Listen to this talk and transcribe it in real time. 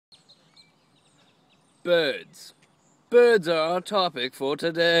Birds. Birds are our topic for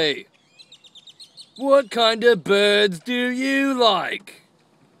today. What kind of birds do you like?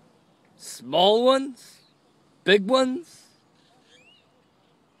 Small ones? Big ones?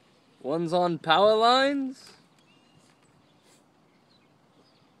 Ones on power lines?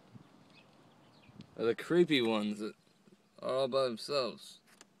 Or the creepy ones that are all by themselves?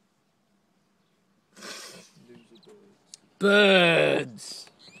 Birds!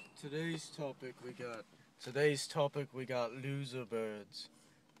 Today's topic we got loser birds.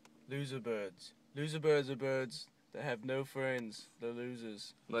 Loser birds. Loser birds are birds that have no friends. They're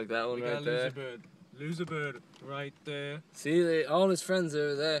losers. Like that one We right got there. loser bird. Loser bird right there. See, all his friends are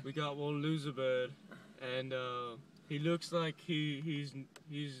over there. We got one loser bird, and he looks like he's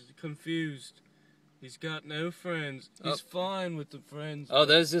confused. He's got no friends. He's fine with the friends. Oh,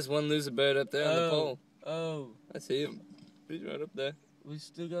 there's just one loser bird up there on the pole. Oh, I see him. He's right up there. we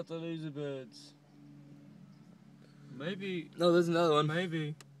still got the loser birds. Maybe. No, there's another one.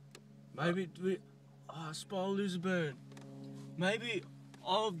 Maybe we. Oh, I spot a loser bird. Maybe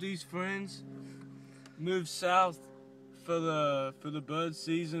all of these friends moved south for the bird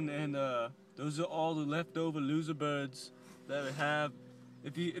season, and those are all the leftover loser birds that we have.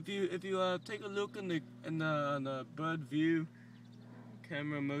 If you take a look in the bird view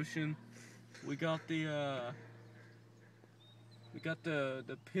camera motion, we got the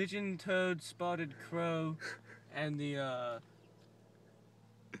pigeon-toed spotted crow and the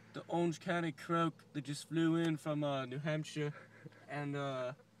Orange County croak that just flew in from New Hampshire, and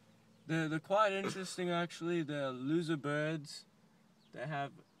they're quite interesting actually. They're loser birds. They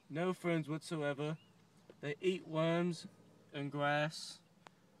have no friends whatsoever. They eat worms and grass,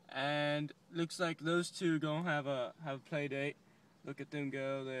 and looks like those two are gonna have a play date. Look at them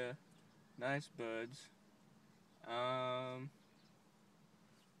go. They're nice birds.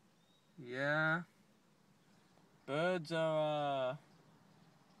 Yeah. Birds are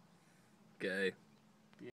Gay.